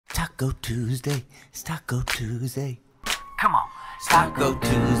Taco Tuesday. It's Taco Tuesday. Come on. It's Taco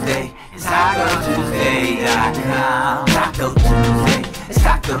Tuesday. It's TacoTuesday.com. Taco Tuesday. It's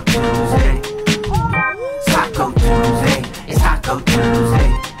Taco Tuesday. It's Taco Tuesday. It's Taco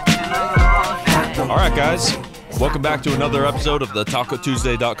Tuesday. All right, guys. Welcome back to another episode of the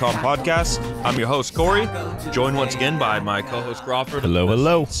TacoTuesday.com podcast. I'm your host, Corey, joined once again by my co-host, Crawford. Hello,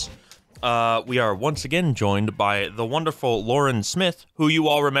 hello. We are once again joined by the wonderful Lauren Smith, who you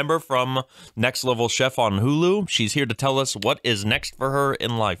all remember from Next Level Chef on Hulu. She's here to tell us what is next for her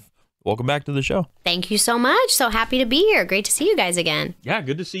in life. Welcome back to the show. Thank you so much. So happy to be here. Great to see you guys again. Yeah,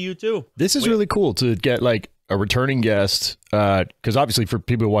 good to see you too. This is really cool to get like a returning guest, because obviously for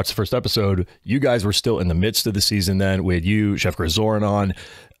people who watched the first episode, you guys were still in the midst of the season then. We had you, Chef Grizoran on,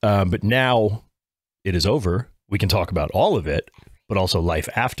 but now it is over. We can talk about all of it, but also life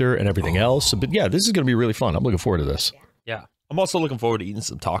after and everything else. But yeah, this is going to be really fun. I'm looking forward to this. Yeah, I'm also looking forward to eating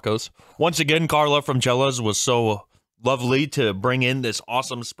some tacos. Once again, Carla from Jella's was so lovely to bring in this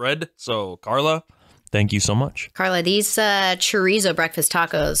awesome spread. So Carla, thank you so much. Carla, these chorizo breakfast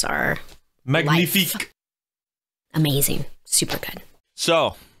tacos are Magnifique. life. Amazing. Super good.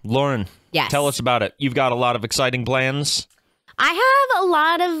 So, Lauren, Yes. tell us about it. You've got a lot of exciting plans. I have a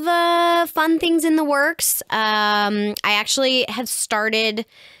lot of fun things in the works. I actually have started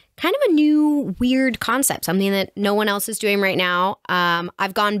kind of a new weird concept, something that no one else is doing right now.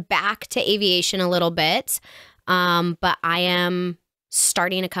 I've gone back to aviation a little bit, but I am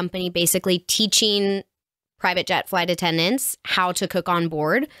starting a company basically teaching private jet flight attendants how to cook on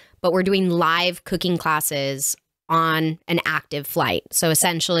board, but we're doing live cooking classes on an active flight. So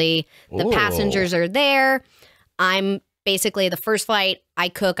essentially the passengers are there. I'm basically the first flight I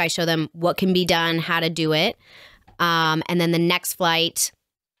cook, I show them what can be done, how to do it. And then the next flight,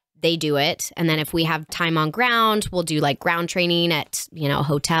 they do it. And then if we have time on ground, we'll do like ground training at, a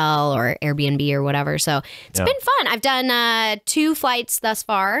hotel or Airbnb or whatever. So it's been fun. I've done 2 flights thus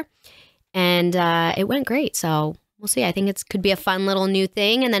far and it went great. So we'll see. I think it could be a fun little new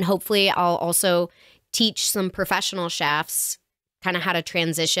thing. And then hopefully I'll also teach some professional chefs kind of how to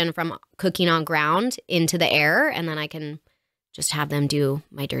transition from cooking on ground into the air. And then I can just have them do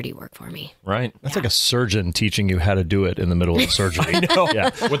my dirty work for me. Right. That's like a surgeon teaching you how to do it in the middle of surgery. I know. Yeah.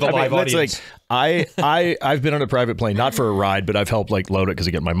 With a live audience. I've been on a private plane, not for a ride, but I've helped like load it because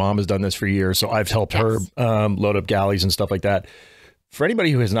again, my mom has done this for years. So I've helped her load up galleys and stuff like that. For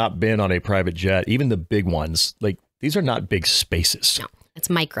anybody who has not been on a private jet, even the big ones, like these are not big spaces. No, it's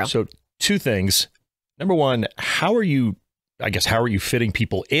micro. So 2 things. Number one, how are you fitting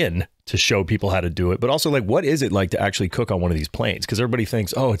people in to show people how to do it? But also like, what is it like to actually cook on one of these planes? Because everybody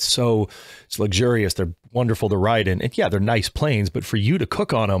thinks, oh, it's luxurious. They're wonderful to ride in. And yeah, they're nice planes, but for you to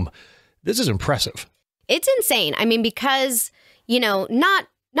cook on them, this is impressive. It's insane. I mean, because,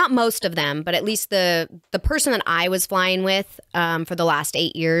 not most of them, but at least the person that I was flying with for the last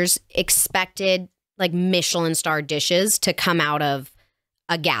 8 years expected like Michelin star dishes to come out of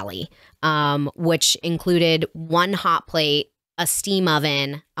a galley, which included 1 hot plate, a steam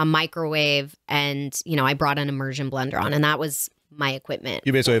oven, a microwave, and, I brought an immersion blender on, and that was my equipment.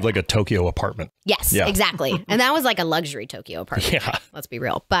 You basically have like a Tokyo apartment. Yes, exactly. And that was like a luxury Tokyo apartment. Yeah. Let's be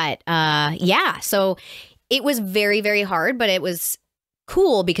real. But so it was very, very hard, but it was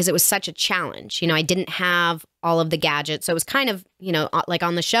cool because it was such a challenge. I didn't have all of the gadgets. So it was kind of, like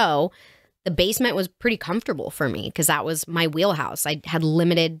on the show, the basement was pretty comfortable for me because that was my wheelhouse. I had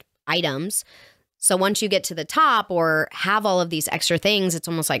limited items. So once you get to the top or have all of these extra things, it's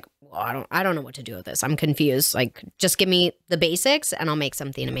almost like, well, I don't know what to do with this. I'm confused. Like, just give me the basics and I'll make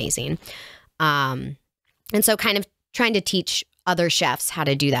something amazing. And so kind of trying to teach other chefs how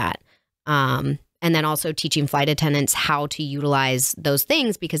to do that. And then also teaching flight attendants how to utilize those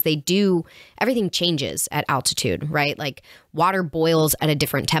things because everything changes at altitude, right? Like water boils at a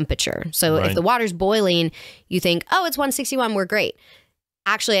different temperature. So if the water's boiling, you think, oh, it's 161, we're great.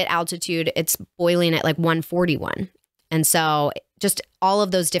 Actually at altitude, it's boiling at like 141. And so just all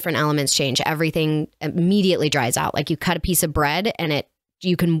of those different elements change. Everything immediately dries out. Like you cut a piece of bread and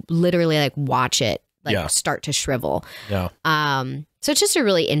you can literally like watch it start to shrivel. Yeah. So it's just a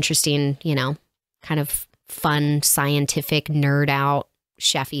really interesting, kind of fun, scientific, nerd out,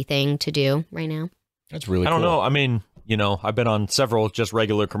 chefy thing to do right now. That's really cool. I don't know. I mean, I've been on several just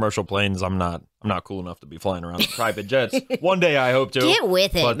regular commercial planes. I'm not cool enough to be flying around private jets. One day I hope to. Get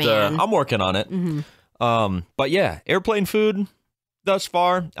with it, man. I'm working on it. Mm-hmm. But yeah, airplane food thus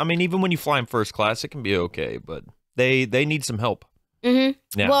far. I mean, even when you fly in first class, it can be okay, but they need some help.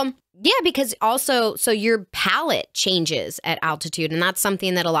 Mm-hmm. Yeah. Well, yeah, because also, so your palate changes at altitude. And that's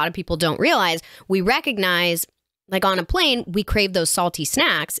something that a lot of people don't realize. We recognize like on a plane, we crave those salty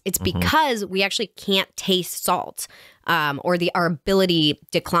snacks. It's because we actually can't taste salt, or our ability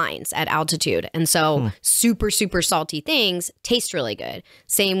declines at altitude. And so super, super salty things taste really good.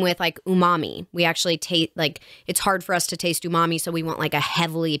 Same with like umami. We actually taste like, it's hard for us to taste umami. So we want like a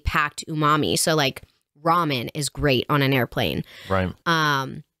heavily packed umami. So like ramen is great on an airplane. Right.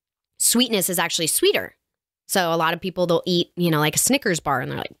 Sweetness is actually sweeter. So a lot of people, they'll eat, like a Snickers bar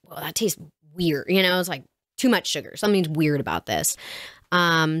and they're like, well, that tastes weird. It's like, too much sugar. Something's weird about this.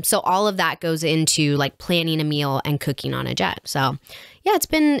 So all of that goes into like planning a meal and cooking on a jet. So yeah, it's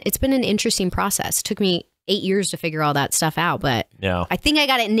been an interesting process. It took me 8 years to figure all that stuff out, but yeah, I think I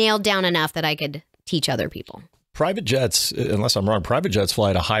got it nailed down enough that I could teach other people. Private jets, unless I'm wrong, private jets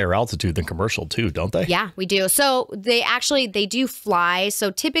fly at a higher altitude than commercial too, don't they? Yeah, we do. So they do fly. So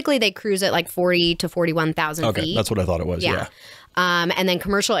typically they cruise at like 40 to 41,000 feet. Okay, that's what I thought it was. Yeah. And then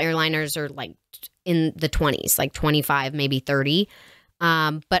commercial airliners are like in the 20s, like 25, maybe 30.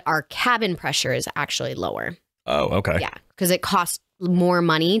 But our cabin pressure is actually lower. Oh, okay. Yeah, because it costs more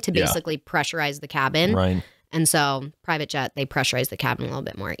money to basically pressurize the cabin. Right. And so private jet, they pressurize the cabin a little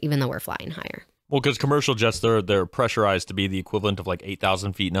bit more, even though we're flying higher. Well, because commercial jets, they're pressurized to be the equivalent of like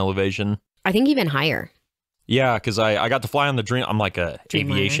 8,000 feet in elevation. I think even higher. Yeah, because I got to fly on the Dream. I'm like a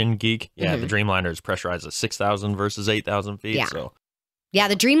Dreamliner. aviation geek. Yeah, the Dreamliner is pressurized at 6,000 versus 8,000 feet. Yeah. So Yeah,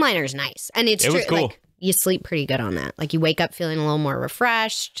 the Dreamliner is nice. And it's It was cool. Like, you sleep pretty good on that. Like you wake up feeling a little more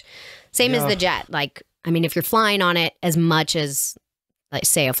refreshed. Same as the jet. Like, I mean, if you're flying on it as much as, like,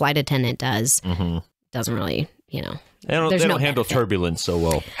 say, a flight attendant does, doesn't really, They don't handle benefit. turbulence so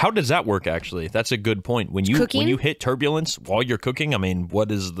well. How does that work, actually? That's a good point. When you hit turbulence while you're cooking, I mean,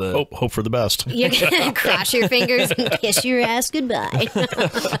 what is the... Hope for the best. You cross your fingers and kiss your ass goodbye.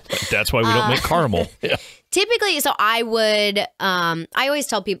 That's why we don't make caramel. Yeah. Typically, so I would, I always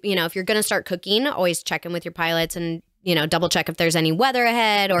tell people, if you're going to start cooking, always check in with your pilots and, double check if there's any weather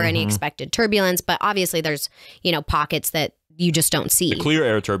ahead or any expected turbulence. But obviously there's, pockets that you just don't see. The clear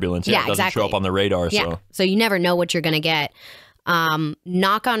air turbulence. Yeah, it doesn't show up on the radar. Yeah. So you never know what you're going to get.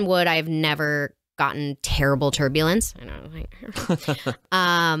 Knock on wood, I've never gotten terrible turbulence.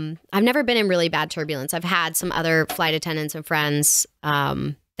 I've never been in really bad turbulence. I've had some other flight attendants and friends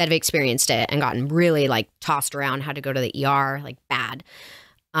that have experienced it and gotten really like tossed around, had to go to the ER, like bad.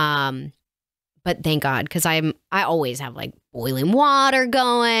 But thank God, because I always have like boiling water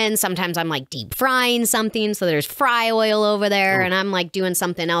going. Sometimes I'm like deep frying something, so there's fry oil over there, and I'm like doing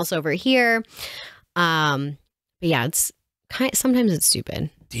something else over here. But yeah, it's sometimes it's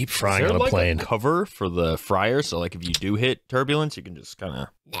stupid. Deep frying on a plane. A cover for the fryer, so like if you do hit turbulence, you can just kind of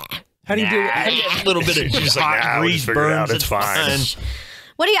How do you do it? A little bit of just hot grease burns. It's fine.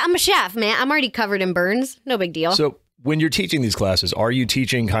 What do you? I'm a chef, man. I'm already covered in burns. No big deal. So when you're teaching these classes, are you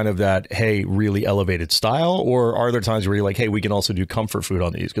teaching kind of that, hey, really elevated style? Or are there times where you're like, hey, we can also do comfort food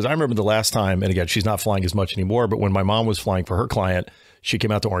on these? Because I remember the last time, and again, she's not flying as much anymore, but when my mom was flying for her client, she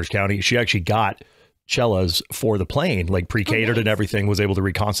came out to Orange County. She actually got cellas for the plane, like pre-catered and everything, was able to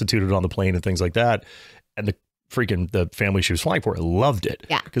reconstitute it on the plane and things like that. And the family she was flying for loved it.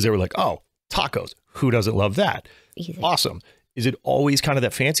 Yeah. Because they were like, oh, tacos. Who doesn't love that? Easy. Awesome. Is it always kind of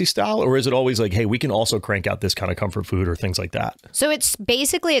that fancy style, or is it always like, hey, we can also crank out this kind of comfort food or things like that? So it's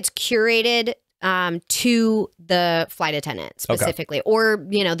curated to the flight attendant specifically, or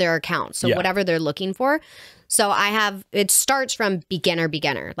their account. So whatever they're looking for. So it starts from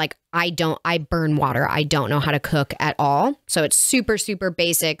beginner. Like I burn water. I don't know how to cook at all. So it's super, super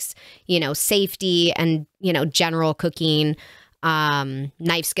basics, safety and, general cooking,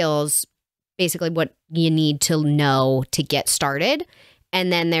 knife skills, basically what you need to know to get started.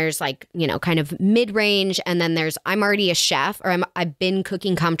 And then there's like, kind of mid-range. And then I'm already a chef, or I've been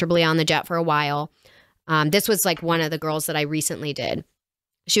cooking comfortably on the jet for a while. This was like one of the girls that I recently did.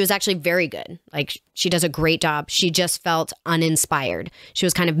 She was actually very good. Like she does a great job. She just felt uninspired. She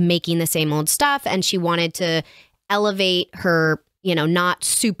was kind of making the same old stuff, and she wanted to elevate her, not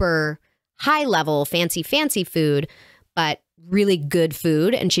super high level, fancy food, but really good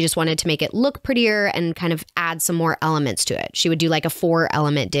food. And she just wanted to make it look prettier and kind of add some more elements to it. She would do like a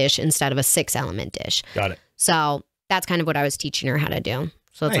 4-element dish instead of a 6-element dish. Got it. So that's kind of what I was teaching her how to do.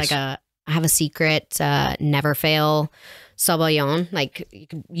 So it's Nice. I have a secret, never fail sabayon. Like you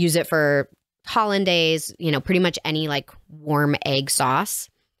can use it for hollandaise, pretty much any like warm egg sauce.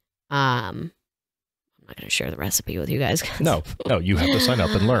 I'm not going to share the recipe with you guys. No, you have to sign up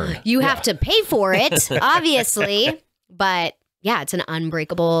and learn. You have to pay for it, obviously. But yeah, it's an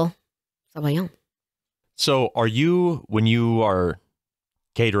unbreakable sabayon. So when you are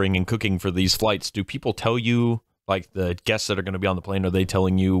catering and cooking for these flights, do people tell you Like the guests that are going to be on the plane, are they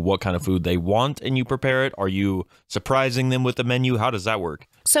telling you what kind of food they want and you prepare it? Are you surprising them with the menu? How does that work?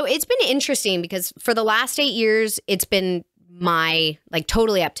 So it's been interesting because for the last 8 years, it's been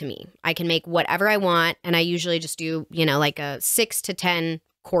totally up to me. I can make whatever I want. And I usually just do, like a 6 to 10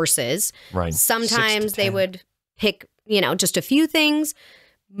 courses. Right. Sometimes they would pick, just a few things.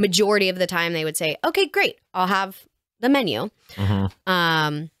 Majority of the time they would say, okay, great, I'll have the menu.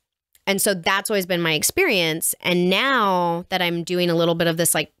 And so that's always been my experience. And now that I'm doing a little bit of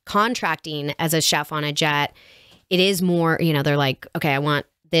this like contracting as a chef on a jet, it is more, they're like, okay, I want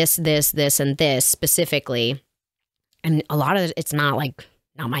this, this, this, and this specifically. And a lot of it's not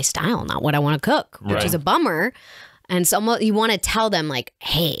my style, not what I want to cook, which is a bummer. And so you want to tell them like,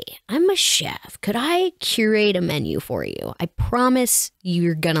 hey, I'm a chef. Could I curate a menu for you? I promise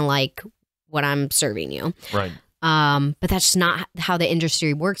you're going to like what I'm serving you. Right. But that's not how the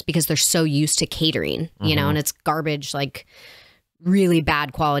industry works because they're so used to catering, and it's garbage, like really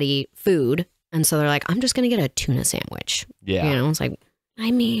bad quality food. And so they're like, I'm just going to get a tuna sandwich. Yeah. It's like, I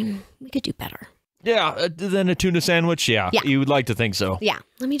mean, we could do better. Yeah. Then a tuna sandwich. Yeah. You would like to think so. Yeah.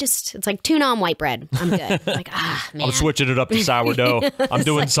 It's like tuna on white bread. I'm good. Like, man. I'm switching it up to sourdough. I'm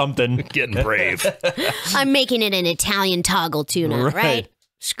doing something. Getting brave. I'm making it an Italian toggle tuna, right?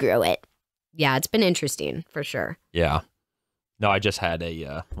 Screw it. Yeah, it's been interesting for sure. Yeah. No, I just had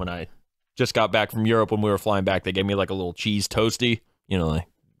when I just got back from Europe, when we were flying back, they gave me like a little cheese toasty, like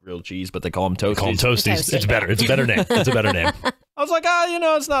grilled cheese, but they call them toasties. Call them toasties. It's better. It's a better name. It's a better name. I was like,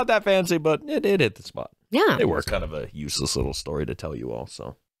 it's not that fancy, but it hit the spot. Yeah. It works. Kind of a useless little story to tell you all,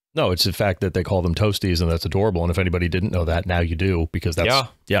 so. No, it's the fact that they call them toasties, and that's adorable. And if anybody didn't know that, now you do, because that's,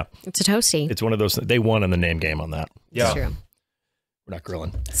 It's a toasty. It's one of those, they won in the name game on that. Yeah. It's true. We're not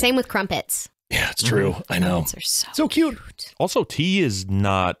grilling. Same with crumpets. Yeah, it's true. I know. Crumpets are so cute. Also, tea is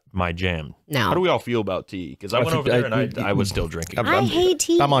not my jam. No. How do we all feel about tea? Because I went over there and I was still drinking. I hate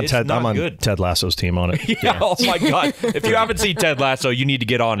tea. I'm on It's Ted. not I'm on good. Ted Lasso's team on it. Yeah. Oh my God. If you haven't seen Ted Lasso, you need to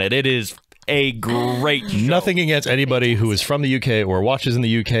get on it. It is a great show. Nothing against anybody who is from the UK or watches in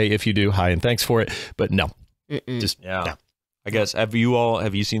the UK. If you do, hi and thanks for it. But no, just no. I guess have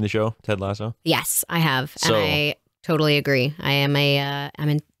you seen the show Ted Lasso? Yes, I have, So- and I totally agree. I am I'm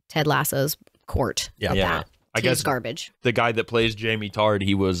in Ted Lasso's court. Yeah. Of Yeah. that. I Tea's guess garbage. the guy that plays Jamie Tard,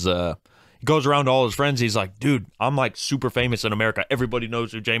 he was he goes around to all his friends. He's like, dude, I'm like super famous in America. Everybody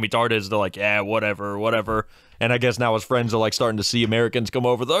knows who Jamie Tard is. They're like, yeah, whatever. And I guess now his friends are like starting to see Americans come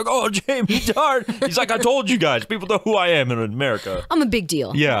over. They're like, oh, Jamie Tard. He's like, I told you guys, people know who I am in America. I'm a big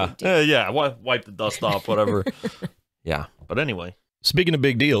deal. Yeah. Wipe the dust off, whatever. Yeah. But anyway. Speaking of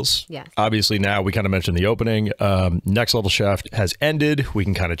big deals, Yes. obviously now we kind of mentioned the opening. Next Level Chef has ended. We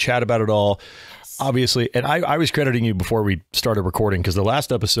can kind of chat about it all. Obviously, and I was crediting you before we started recording because the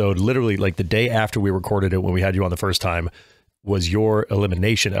last episode, literally like the day after we recorded it when we had you on the first time, was your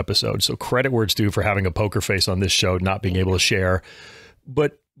elimination episode. So credit where it's due for having a poker face on this show, not being able to share.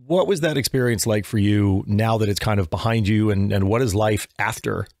 But what was that experience like for you now that it's kind of behind you? And what has life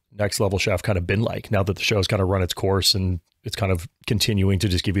after Next Level Chef kind of been like now that the show's kind of run its course and it's kind of continuing to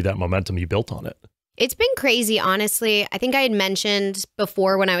just give you that momentum you built on it? It's been crazy, honestly. I think I had mentioned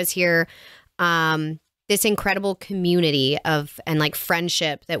before when I was here, this incredible community and like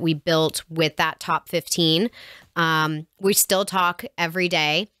friendship that we built with that top 15. We still talk every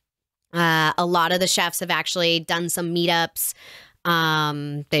day. A lot of the chefs have actually done some meetups.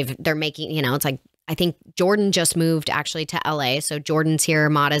 They're making, it's like, I think Jordan just moved actually to LA. So Jordan's here,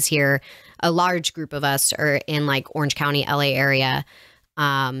 Mata's here. A large group of us are in like Orange County, LA area.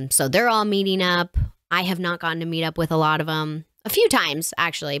 So they're all meeting up. I have not gotten to meet up with a lot of them. A few times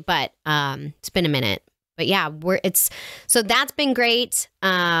actually, but it's been a minute. But yeah, so that's been great.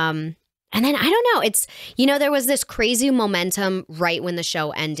 And then I don't know, it's there was this crazy momentum right when the show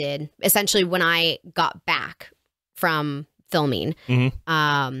ended, essentially when I got back from filming.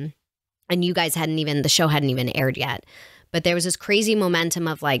 And you guys the show hadn't even aired yet. But there was this crazy momentum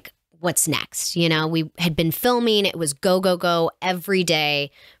of like, what's next? We had been filming. It was go every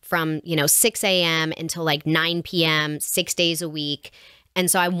day from, 6 a.m. until like 9 p.m., 6 days a week. And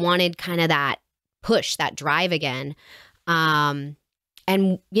so I wanted kind of that push, that drive again. And,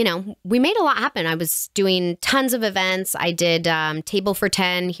 we made a lot happen. I was doing tons of events. I did Table for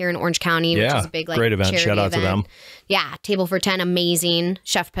 10 here in Orange County, which is a big, like, great event. charity Shout out event. to them. Yeah, Table for 10, amazing.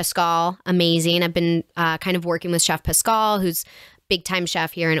 Chef Pascal, amazing. I've been kind of working with Chef Pascal, who's big time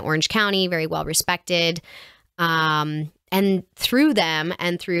chef here in Orange County, very well respected. And through them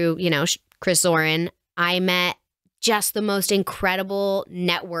and through, Chris Zorin, I met just the most incredible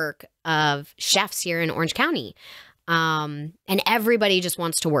network of chefs here in Orange County. And everybody just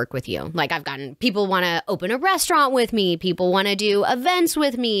wants to work with you. Like I've gotten people want to open a restaurant with me. People want to do events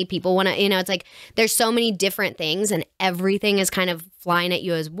with me. People want to, it's like there's so many different things and everything is kind of flying at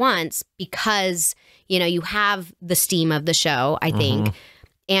you as once because, you have the steam of the show, I think.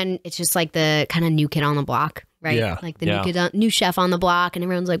 And it's just like the kind of new kid on the block, right? Yeah. Like the new chef on the block and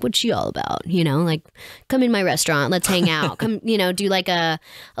everyone's like, what's she all about? Like come in my restaurant, let's hang out. Come, do like a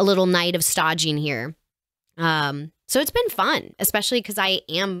little night of staging here. So it's been fun, especially because I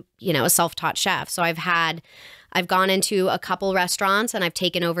am, a self-taught chef. So I've gone into a couple restaurants and I've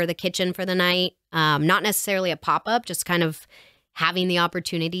taken over the kitchen for the night. Not necessarily a pop-up, just kind of having the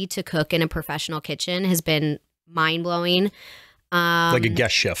opportunity to cook in a professional kitchen has been mind-blowing. Like a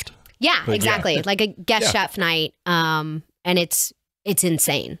guest shift. Yeah, exactly. Like a guest chef night. And it's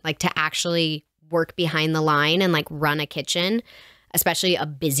insane. Like to actually work behind the line and like run a kitchen, especially a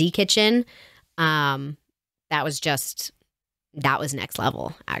busy kitchen. That was next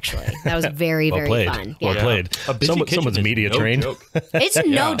level, actually. That was very, well very fun. Well played. Someone's media trained. It's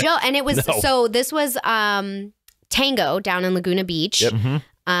no joke. And it was, so this was Tango down in Laguna Beach. Yep.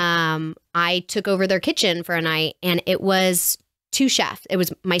 I took over their kitchen for a night and it was 2 chefs. It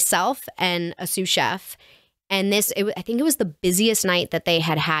was myself and a sous chef. And I think it was the busiest night that they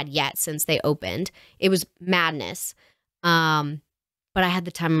had yet since they opened. It was madness. But I had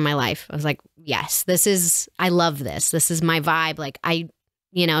the time of my life. I was like, yes, I love this. This is my vibe. Like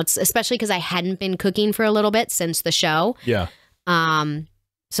it's especially because I hadn't been cooking for a little bit since the show. Yeah.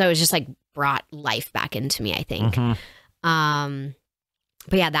 So it was just like brought life back into me, I think.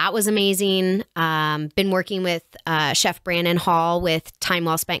 But yeah, that was amazing. Been working with Chef Brandon Hall with Time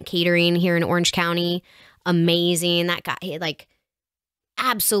Well Spent Catering here in Orange County. Amazing. That guy, like,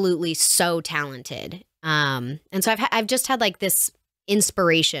 absolutely so talented. And so I've just had like this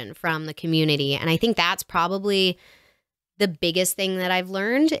inspiration from the community. And I think that's probably the biggest thing that I've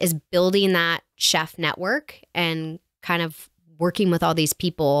learned is building that chef network and kind of working with all these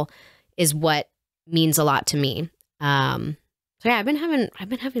people is what means a lot to me. So yeah, I've been having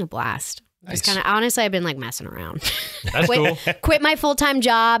a blast. Nice. Just kind of honestly, I've been like messing around. That's cool. Quit my full-time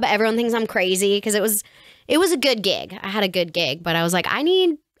job. Everyone thinks I'm crazy because it was a good gig. I had a good gig, but I was like, I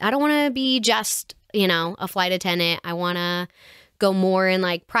don't want to be just, a flight attendant. I want to go more in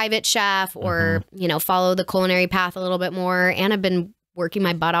like private chef or, follow the culinary path a little bit more. And I've been working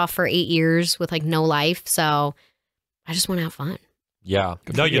my butt off for 8 years with like no life. So I just want to have fun. Yeah.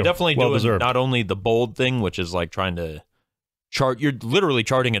 Good No, for you're you. definitely Well doing deserved. not only the bold thing, which is like trying to you're literally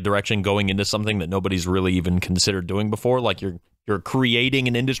charting a direction going into something that nobody's really even considered doing before. Like you're creating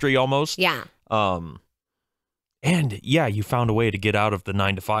an industry almost. Yeah. And yeah, you found a way to get out of the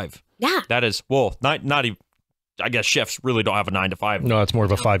 9 to 5. Yeah. That is, well, not even, I guess chefs really don't have a 9 to 5. No, it's more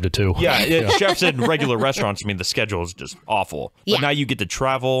of a 5 to 2. Yeah, chefs in regular restaurants, I mean, the schedule is just awful. But Yeah. now you get to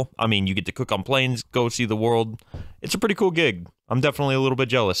travel. I mean, you get to cook on planes, go see the world. It's a pretty cool gig. I'm definitely a little bit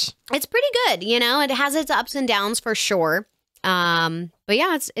jealous. It's pretty good. It has its ups and downs for sure. But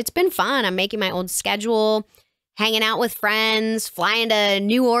yeah, it's been fun. I'm making my old schedule, hanging out with friends, flying to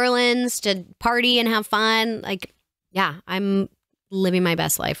New Orleans to party and have fun. Like, yeah, I'm living my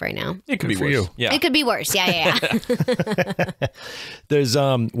best life right now. It could Good be for worse. you. Yeah. It could be worse. Yeah. There's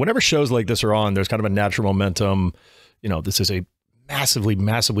whenever shows like this are on, there's kind of a natural momentum. This is a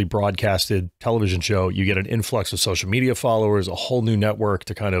massively broadcasted television show. You get an influx of social media followers, a whole new network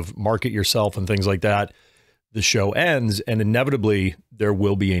to kind of market yourself and things like that. The show ends and inevitably there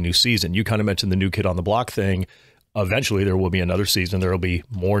will be a new season. You kind of mentioned the new kid on the block thing. Eventually there will be another season. There will be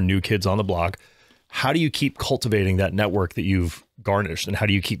more new kids on the block. How do you keep cultivating that network that you've garnished, and how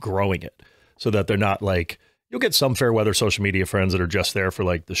do you keep growing it so that they're not like, you'll get some fair weather social media friends that are just there for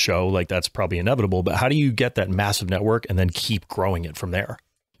like the show, like that's probably inevitable, but how do you get that massive network and then keep growing it from there?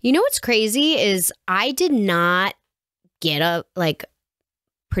 What's crazy is I did not get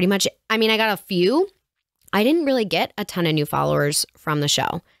pretty much, I got a few. I didn't really get a ton of new followers from the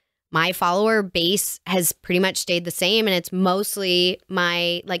show. My follower base has pretty much stayed the same, and it's mostly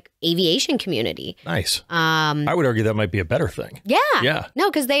my like aviation community. Nice. I would argue that might be a better thing. Yeah. Yeah. No,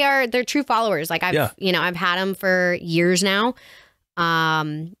 because they're true followers. Like I've had them for years now.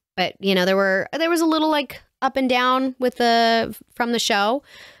 But there was a little like up and down from the show.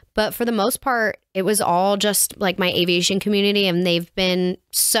 But for the most part, it was all just like my aviation community, and they've been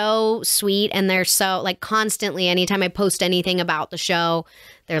so sweet, and they're so like constantly, anytime I post anything about the show,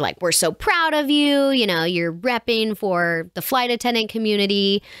 they're like, we're so proud of you. You're repping for the flight attendant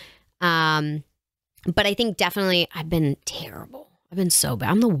community. But I think definitely I've been terrible. I've been so bad.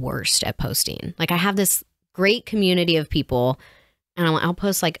 I'm the worst at posting. Like I have this great community of people, and I'll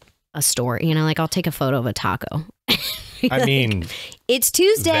post like a story, like I'll take a photo of a taco. I mean, it's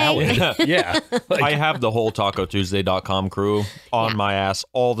Tuesday. valid. Yeah. Like, I have the whole TacoTuesday.com crew on my ass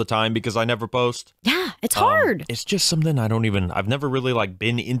all the time because I never post. Yeah, it's hard. It's just something I've never really like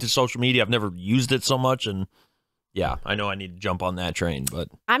been into social media. I've never used it so much, and yeah, I know I need to jump on that train, but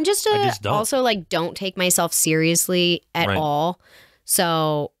I'm just, don't. also like don't take myself seriously at all.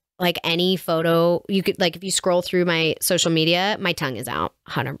 So like any photo, you could like if you scroll through my social media, my tongue is out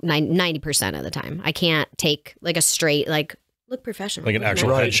 90% of the time. I can't take like a straight like look professional, like an look actual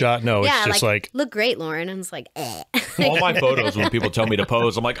nice. headshot. No, Yeah, it's just like look great, Lauren. And it's like, all my photos when people tell me to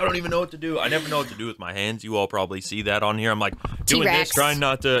pose, I'm like, I don't even know what to do. I never know what to do with my hands. You all probably see that on here. I'm like doing T-Rex. this, trying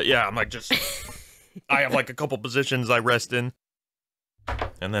not to. Yeah, I'm like just. I have like a couple positions I rest in,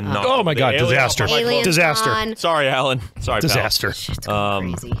 and then knock oh my the God, alien disaster. off my Aliens clothes. Disaster. on. Sorry, Alan. Sorry, pal. disaster. It's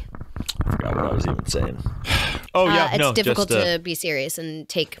going crazy. I forgot what I was even saying. Oh yeah, It's no, difficult just, to be serious and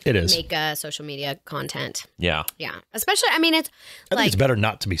It is. make social media content. Yeah. Yeah, especially. I mean, it's I think like it's better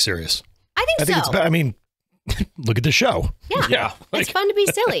not to be serious. I think I think so. it's better. I mean, look at the show. Yeah. Yeah. It's fun to be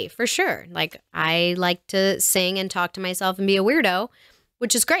silly for sure. Like I like to sing and talk to myself and be a weirdo,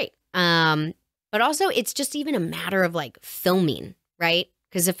 which is great. But also it's just even a matter of like filming, right?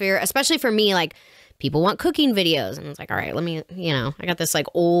 Because if you're, especially for me, like people want cooking videos, and it's like, all right, let me, I got this like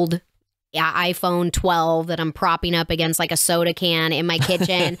old iPhone 12 that I'm propping up against like a soda can in my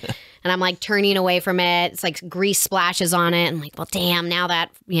kitchen, and I'm like turning away from it. It's like grease splashes on it, and I'm like, well, damn, now that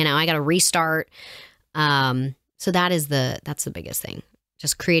I got to restart. So that's the biggest thing.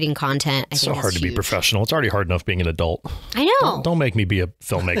 Just creating content. It's so hard to be professional. It's already hard enough being an adult. I know. Don't make me be a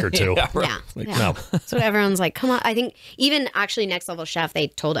filmmaker too. Yeah. Like, yeah. no. So everyone's like, come on. I think even actually Next Level Chef, they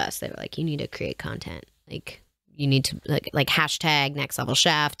told us, they were like, you need to create content. Like you need to like hashtag Next Level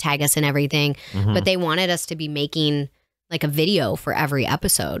Chef, tag us in everything. But they wanted us to be making like a video for every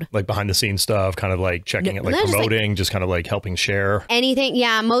episode. Like behind the scenes stuff, kind of like checking it, like No, just, like- promoting, just kind of like helping share. Anything.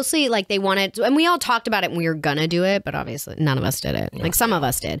 Yeah. Mostly like they wanted, and we all talked about it and we were going to do it, but obviously none of us did it. Like some of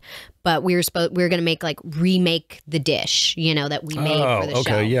us did, but we were going to make remake the dish, that we made for the show.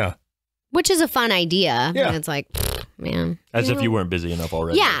 Okay. Yeah. Which is a fun idea. Yeah. And it's like, man. As if you weren't busy enough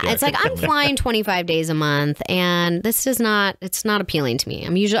already. Yeah, it's like I'm flying 25 days a month, and this is it's not appealing to me.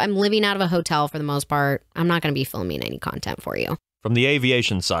 I'm living out of a hotel for the most part. I'm not going to be filming any content for you. From the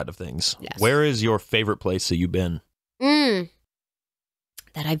aviation side of things, Yes. where is your favorite place that you've been? That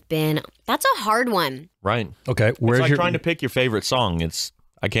I've been. That's a hard one. Right. Okay. Where's It's like your trying to pick your favorite song.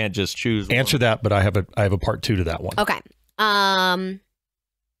 I can't just choose one. answer that? But I have a part 2 to that one. Okay.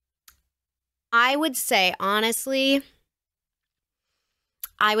 I would say honestly,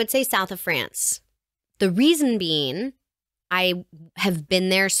 south of France. The reason being, I have been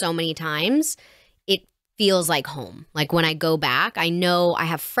there so many times. It feels like home. Like when I go back, I know I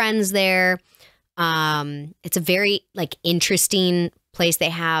have friends there. It's a very like interesting place. They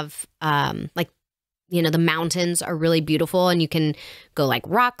have the mountains are really beautiful, and you can go like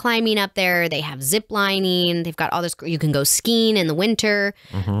rock climbing up there. They have zip lining. They've got all this. You can go skiing in the winter.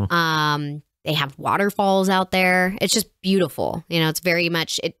 They have waterfalls out there. It's just beautiful. It's very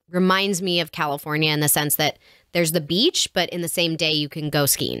much, it reminds me of California in the sense that there's the beach, but in the same day you can go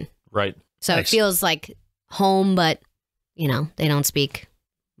skiing. Right. So Nice. It feels like home, but they don't speak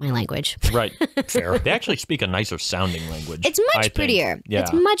my language. Right. Fair. They actually speak a nicer sounding language. It's I much think. prettier. Yeah.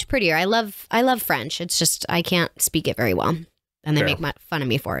 It's much prettier. I love French. It's just, I can't speak it very well. And they Fair. make fun of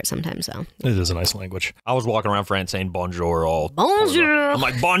me for it sometimes. So It is a nice language. I was walking around France saying bonjour all. Bonjour. I'm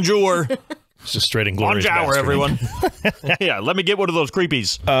like, bonjour. It's just straight inglorious Bonjour, bastarding. everyone. Yeah, let me get one of those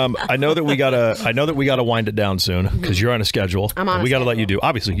creepies. I know that we gotta wind it down soon because you're on a schedule. I'm on a We gotta let schedule. you do.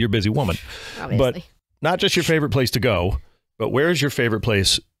 Obviously, you're a busy woman. obviously. But not just your favorite place to go, but where's your favorite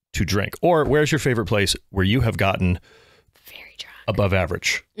place to drink, or where's your favorite place where you have gotten very drunk. above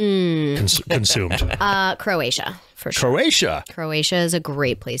average consumed? Croatia, for sure. Croatia. Croatia is a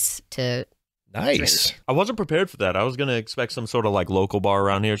great place to Nice. I wasn't prepared for that. I was going to expect some sort of like local bar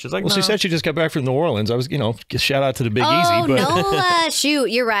around here. She's like, Well, no. she said she just got back from New Orleans. I was, shout out to the Big Oh, Easy. But NOLA. Shoot,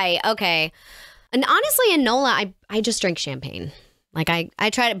 you're right. Okay. And honestly, in NOLA, I just drink champagne. Like I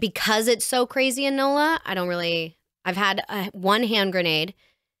try to, because it's so crazy in NOLA, I've had one hand grenade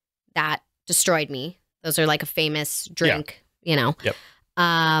that destroyed me. Those are like a famous drink, Yep.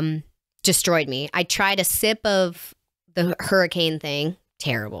 Destroyed me. I tried a sip of the hurricane thing.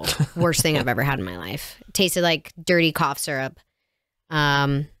 Terrible. Worst thing I've ever had in my life. It tasted like dirty cough syrup.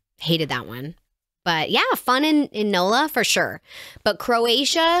 Hated that one. But yeah, fun in NOLA for sure. But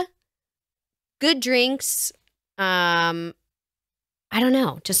Croatia, good drinks. I don't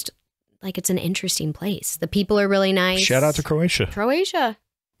know. Just like it's an interesting place. The people are really nice. shout out to Croatia, Croatia.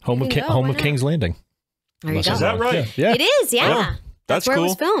 home You of can go, home why of not? King's Landing. There you go. Is that right? Yeah. It is, yeah. That's where cool. it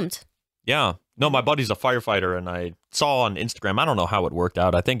was filmed. Yeah. No, my buddy's a firefighter, and I saw on Instagram, I don't know how it worked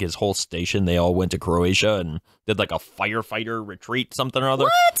out. I think his whole station, they all went to Croatia and did like a firefighter retreat, something or other.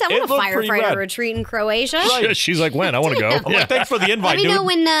 What? I It want a looked pretty firefighter rad. retreat in Croatia. Right. She's like, when? I want to go. I'm like, thanks for the invite, Let me dude. know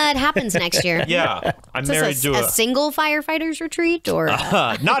when it happens next year. Yeah. I'm Is married this to a single firefighters retreat or?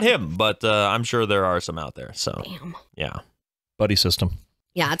 not him, but I'm sure there are some out there. So, Damn. yeah. Buddy system.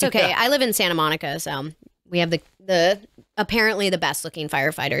 Yeah, it's okay. I live in Santa Monica, so we have the apparently the best looking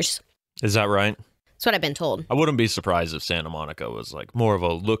firefighters. Is that right? That's what I've been told. I wouldn't be surprised if Santa Monica was like more of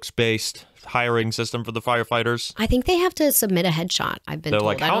a looks-based hiring system for the firefighters. I think they have to submit a headshot. I've been They're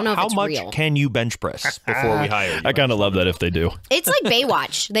told. like, I don't know if how it's much real. can you bench press before we hire you? I kind of love that if they do. It's like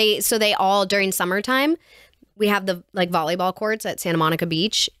Baywatch. They all during summertime, we have the like volleyball courts at Santa Monica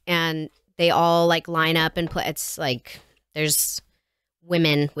Beach, and they all like line up and play. It's like there's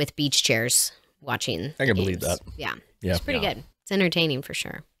women with beach chairs watching. I can games. believe that. Yeah, Yeah. it's pretty good. It's entertaining for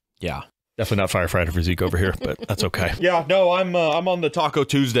sure. Yeah. Definitely not firefighter physique over here, but that's okay. Yeah, no, I'm on the Taco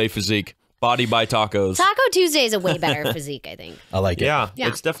Tuesday physique. Body by tacos. Taco Tuesday is a way better physique, I think. I like it. Yeah, Yeah.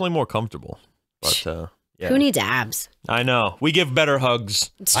 it's definitely more comfortable. But yeah. Who needs abs? I know. We give better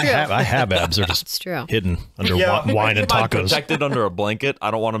hugs. It's I true. have abs. They're just It's true. hidden under Yeah. wine and Mine tacos. protected under a blanket. I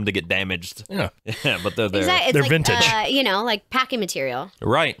don't want them to get damaged. Yeah. Yeah, but they're there. Exactly. It's They're like, vintage. like packing material.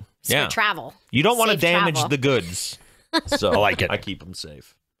 Right. It's Yeah. for travel. You don't want to Safe damage travel. the goods. So I like it. I keep them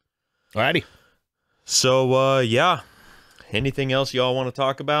safe. Alrighty. So, yeah. Anything else y'all want to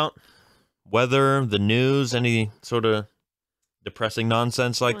talk about? Weather, the news, any sort of depressing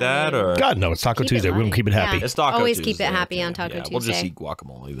nonsense like that? Or God, no, it's Taco Keep it Tuesday. We're going light. to keep it happy. Yeah. It's Taco Always Tuesday. keep it happy Okay. on Taco Yeah, We'll just Tuesday. eat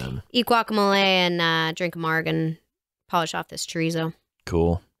guacamole then. Eat guacamole and drink a marg and polish off this chorizo.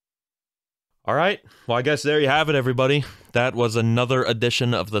 Cool. All right. Well, I guess there you have it, everybody. That was another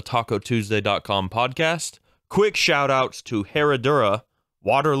edition of the TacoTuesday.com podcast. Quick shout outs to Herradura,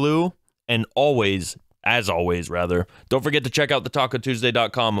 Waterloo, and as always, don't forget to check out the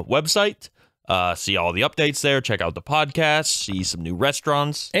TacoTuesday.com website. See all the updates there. Check out the podcast. See some new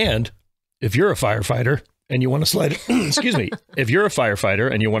restaurants. And if you're a firefighter and you want to slide, excuse me, if you're a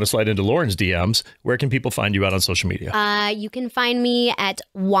firefighter and you want to slide into Lauren's DMs, where can people find you out on social media? You can find me at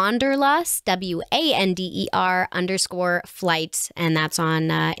Wanderlust, WANDER_flight, and that's on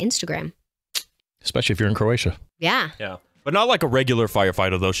Instagram. Especially if you're in Croatia. Yeah. Yeah. But not like a regular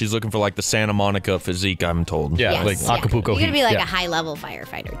firefighter, though. She's looking for like the Santa Monica physique, I'm told. Yeah, Yes. like Acapulco You're going to be heat. like Yeah. a high-level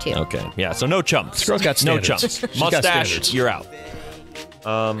firefighter, too. Okay. Yeah. So no chumps. This girl's got No standards. chumps. She's got Mustache, standards. you're out.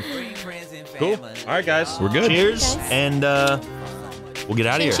 Cool. All right, guys. We're good. Cheers. Guys. And we'll get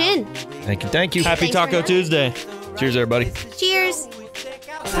out of here. Chin. Thank you. Thank you. Happy Thanks for Taco having Tuesday. Cheers, everybody. Cheers.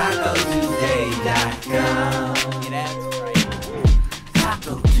 TacoTuesday.com.